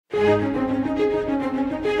Our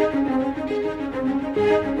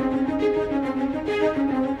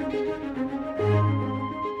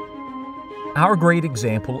great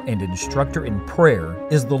example and instructor in prayer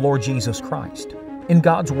is the Lord Jesus Christ. In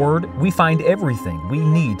God's Word, we find everything we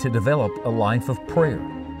need to develop a life of prayer.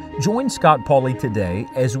 Join Scott Pauley today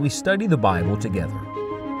as we study the Bible together.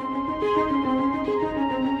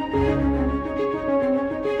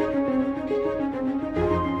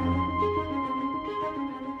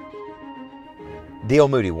 D.L.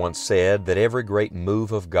 Moody once said that every great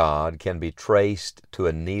move of God can be traced to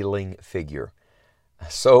a kneeling figure.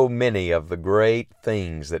 So many of the great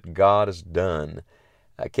things that God has done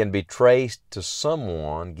can be traced to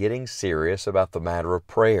someone getting serious about the matter of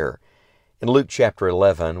prayer. In Luke chapter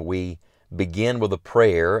 11, we begin with a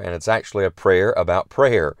prayer, and it's actually a prayer about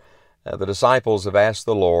prayer. The disciples have asked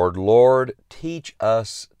the Lord, "Lord, teach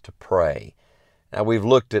us to pray." Now, we've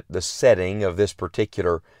looked at the setting of this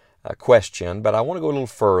particular question, but I want to go a little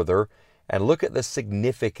further and look at the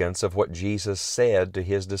significance of what Jesus said to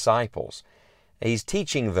His disciples. He's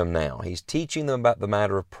teaching them now. He's teaching them about the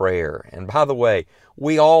matter of prayer. And by the way,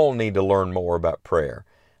 we all need to learn more about prayer.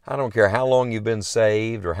 I don't care how long you've been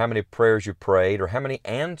saved or how many prayers you've prayed or how many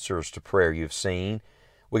answers to prayer you've seen.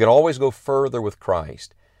 We can always go further with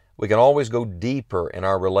Christ. We can always go deeper in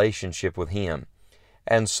our relationship with Him.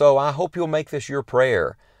 And so I hope you'll make this your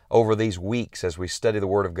prayer over these weeks as we study the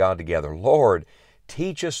Word of God together. Lord,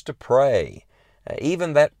 teach us to pray.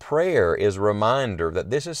 Even that prayer is a reminder that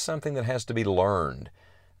this is something that has to be learned.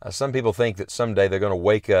 Some people think that someday they're going to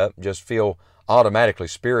wake up, just feel automatically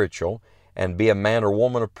spiritual, and be a man or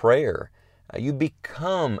woman of prayer. You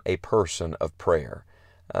become a person of prayer.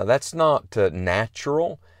 That's not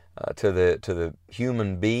natural to the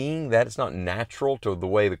human being. That is not natural to the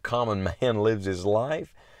way the common man lives his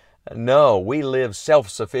life. No, we live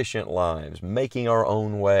self-sufficient lives, making our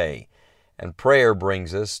own way. And prayer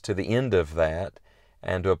brings us to the end of that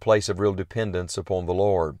and to a place of real dependence upon the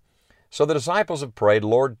Lord. So the disciples have prayed,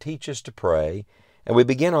 "Lord, teach us to pray." And we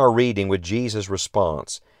begin our reading with Jesus'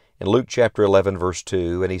 response in Luke chapter 11, verse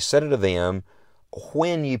 2. "And He said unto them,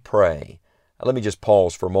 When ye pray." Now, let me just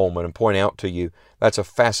pause for a moment and point out to you, that's a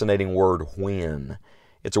fascinating word, when.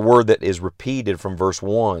 It's a word that is repeated from verse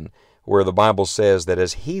 1, where the Bible says that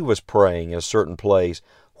as He was praying in a certain place,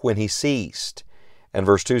 when He ceased. And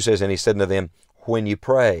verse 2 says, "And He said unto them, When ye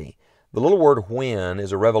pray." The little word when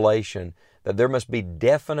is a revelation that there must be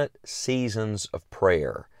definite seasons of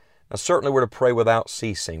prayer. Now certainly we're to pray without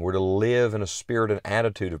ceasing. We're to live in a spirit and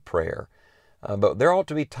attitude of prayer. But there ought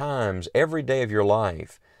to be times every day of your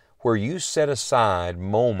life where you set aside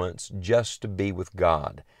moments just to be with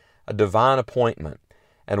God. A divine appointment,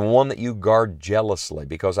 and one that you guard jealously,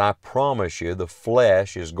 because I promise you the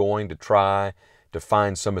flesh is going to try to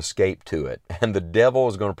find some escape to it. And the devil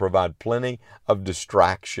is going to provide plenty of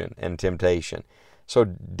distraction and temptation. So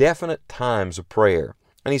definite times of prayer.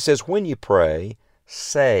 And He says, "When you pray,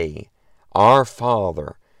 say, Our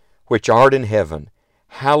Father, which art in heaven,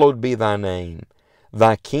 hallowed be Thy name.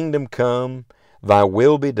 Thy kingdom come, Thy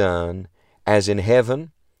will be done, as in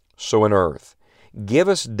heaven, so in earth. Give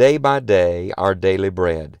us day by day our daily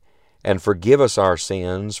bread, and forgive us our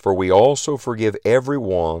sins, for we also forgive every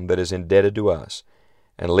one that is indebted to us.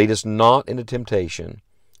 And lead us not into temptation,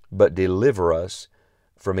 but deliver us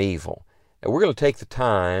from evil." And we're going to take the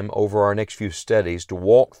time over our next few studies to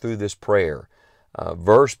walk through this prayer,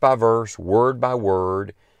 verse by verse, word by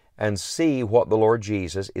word, and see what the Lord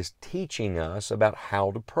Jesus is teaching us about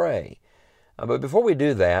how to pray. But before we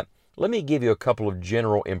do that, let me give you a couple of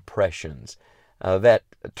general impressions. That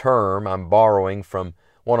term I'm borrowing from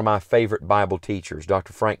one of my favorite Bible teachers,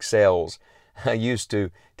 Dr. Frank Sells. Used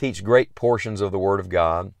to teach great portions of the Word of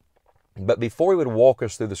God. But before he would walk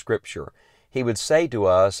us through the Scripture, he would say to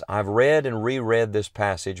us, "I've read and reread this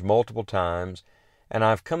passage multiple times, and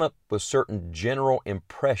I've come up with certain general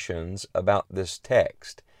impressions about this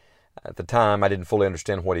text." At the time, I didn't fully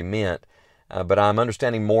understand what he meant, but I'm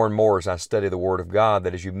understanding more and more as I study the Word of God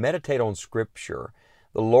that as you meditate on Scripture,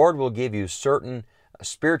 the Lord will give you certain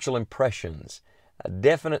spiritual impressions,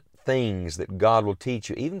 definite things that God will teach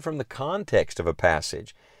you, even from the context of a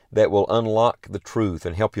passage, that will unlock the truth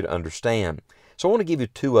and help you to understand. So I want to give you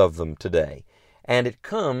two of them today. And it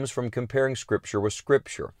comes from comparing Scripture with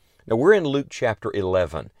Scripture. Now we're in Luke chapter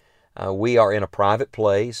 11. We are in a private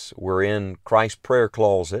place. We're in Christ's prayer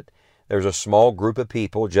closet. There's a small group of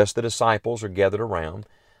people, just the disciples are gathered around.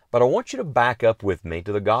 But I want you to back up with me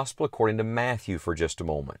to the Gospel according to Matthew for just a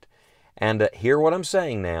moment. And hear what I'm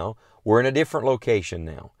saying now. We're in a different location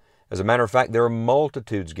now. As a matter of fact, there are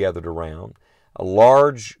multitudes gathered around, a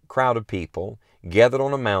large crowd of people gathered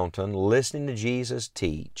on a mountain, listening to Jesus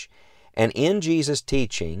teach. And in Jesus'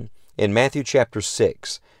 teaching, in Matthew chapter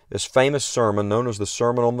 6, this famous sermon known as the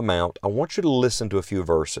Sermon on the Mount, I want you to listen to a few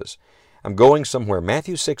verses. I'm going somewhere.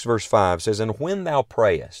 Matthew 6 verse 5 says, "And when thou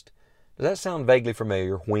prayest," does that sound vaguely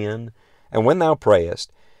familiar? When? "And when thou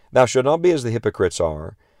prayest, thou shalt not be as the hypocrites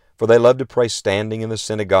are, for they love to pray standing in the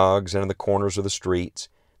synagogues and in the corners of the streets,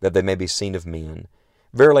 that they may be seen of men.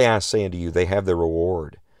 Verily I say unto you, they have their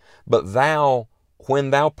reward. But thou,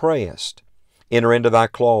 when thou prayest, enter into thy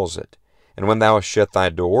closet, and when thou hast shut thy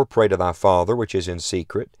door, pray to thy Father which is in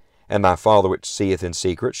secret, and thy Father which seeth in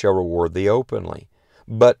secret shall reward thee openly.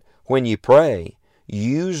 But when ye pray,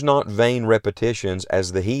 use not vain repetitions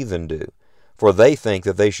as the heathen do, for they think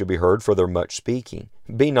that they should be heard for their much speaking.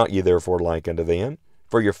 Be not ye therefore like unto them,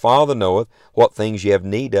 for your Father knoweth what things ye have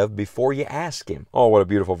need of before ye ask Him." Oh, what a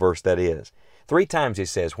beautiful verse that is. 3 times He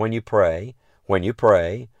says, when you pray, when you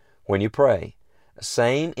pray, when you pray.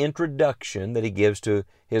 Same introduction that He gives to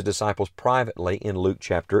His disciples privately in Luke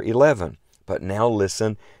chapter 11. But now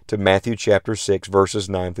listen to Matthew chapter 6, verses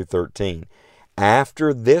 9 through 13.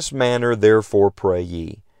 "After this manner therefore pray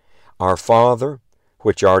ye, Our Father,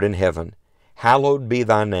 which art in heaven, hallowed be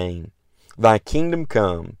thy name. Thy kingdom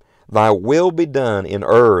come, thy will be done in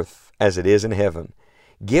earth as it is in heaven.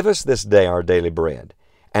 Give us this day our daily bread,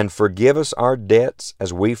 and forgive us our debts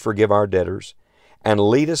as we forgive our debtors. And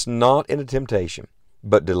lead us not into temptation,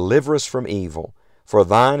 but deliver us from evil. For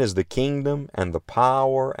thine is the kingdom, and the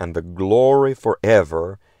power, and the glory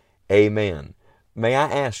forever. Amen." May I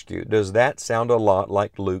ask you, does that sound a lot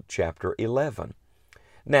like Luke chapter 11?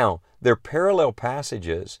 Now, they're parallel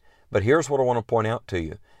passages, but here's what I want to point out to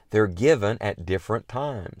you. They're given at different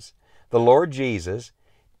times. The Lord Jesus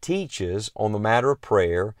teaches on the matter of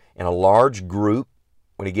prayer in a large group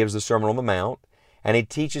when He gives the Sermon on the Mount, and He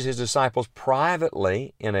teaches His disciples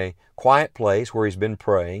privately in a quiet place where He's been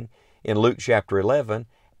praying in Luke chapter 11,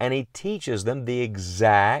 and He teaches them the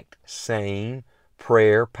exact same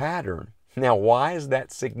prayer pattern. Now, why is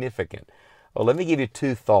that significant? Well, let me give you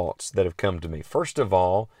 2 thoughts that have come to me. First of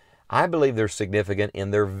all, I believe they're significant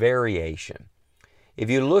in their variation. If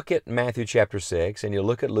you look at Matthew chapter 6 and you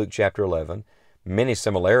look at Luke chapter 11, many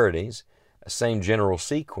similarities, same general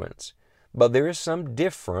sequence, but there is some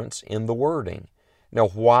difference in the wording. Now,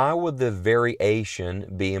 why would the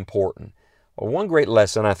variation be important? Well, one great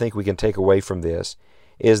lesson I think we can take away from this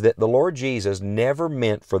is that the Lord Jesus never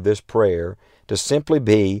meant for this prayer to simply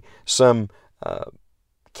be some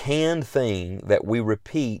canned thing that we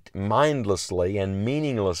repeat mindlessly and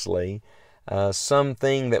meaninglessly,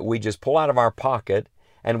 something that we just pull out of our pocket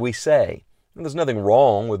and we say. And there's nothing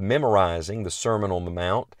wrong with memorizing the Sermon on the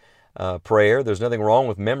Mount prayer. There's nothing wrong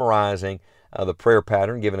with memorizing the prayer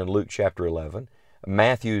pattern given in Luke chapter 11.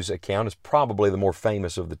 Matthew's account is probably the more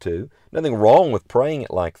famous of the 2. Nothing wrong with praying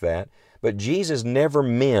it like that, but Jesus never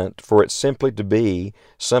meant for it simply to be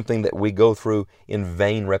something that we go through in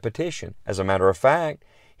vain repetition. As a matter of fact,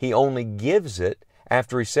 He only gives it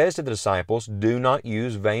after He says to the disciples, do not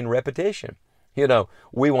use vain repetition. You know,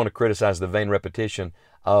 we want to criticize the vain repetition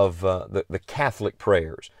of the Catholic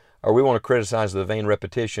prayers, or we want to criticize the vain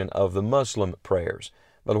repetition of the Muslim prayers.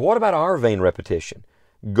 But what about our vain repetition?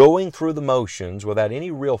 Going through the motions without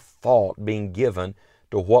any real thought being given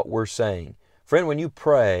to what we're saying. Friend, when you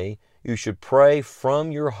pray, you should pray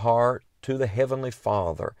from your heart to the Heavenly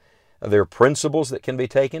Father. There are principles that can be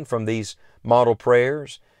taken from these model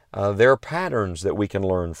prayers. There are patterns that we can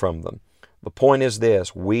learn from them. The point is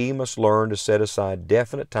this: we must learn to set aside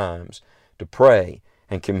definite times to pray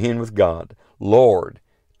and commune with God. Lord,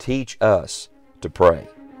 teach us to pray.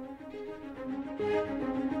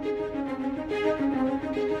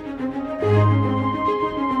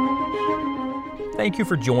 Thank you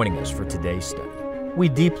for joining us for today's study. We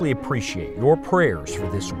deeply appreciate your prayers for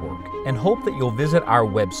this work and hope that you'll visit our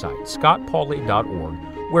website,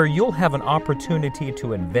 scottpauley.org, where you'll have an opportunity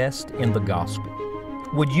to invest in the gospel.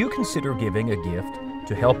 Would you consider giving a gift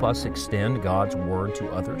to help us extend God's Word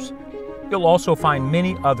to others? You'll also find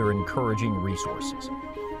many other encouraging resources.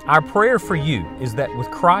 Our prayer for you is that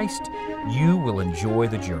with Christ, you will enjoy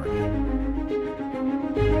the journey.